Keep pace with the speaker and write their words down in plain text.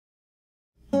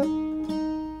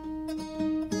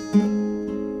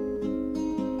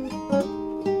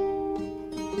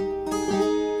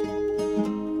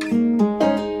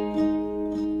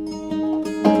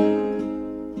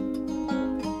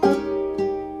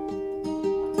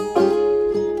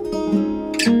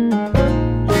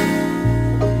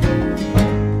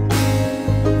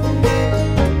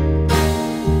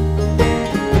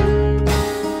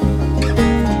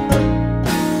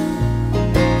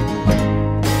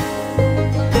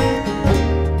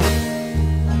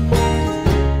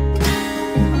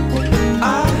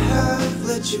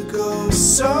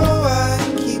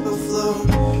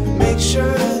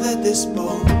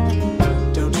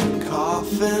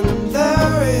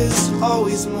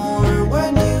always more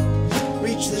when you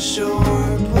reach the shore.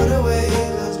 Put away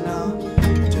those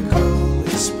nautical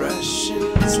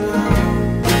expressions now.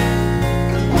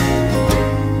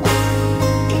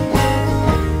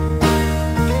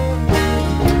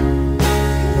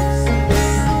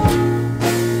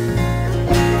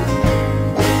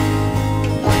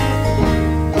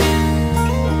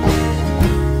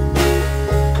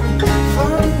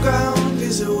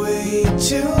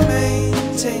 To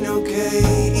maintain okay,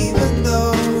 even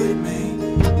though it may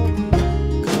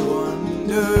go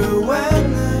under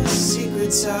when the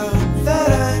secret's out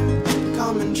that I'm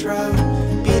common trout,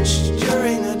 beached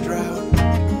during a drought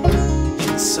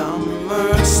in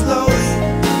summer, slowly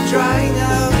drying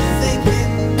out,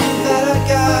 thinking that I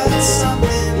got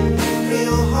something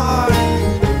real hard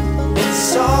and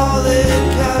solid,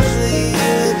 casually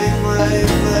living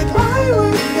life like I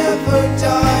would never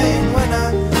die. And when I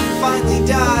finally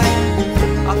die,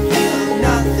 I feel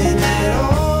nothing at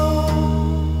all.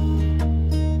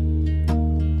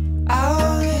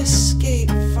 I'll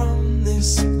escape from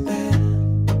this bed,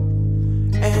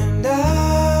 and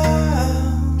I'll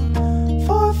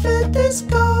forfeit this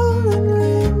golden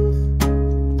ring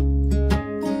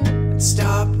and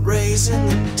stop raising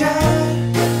the dead.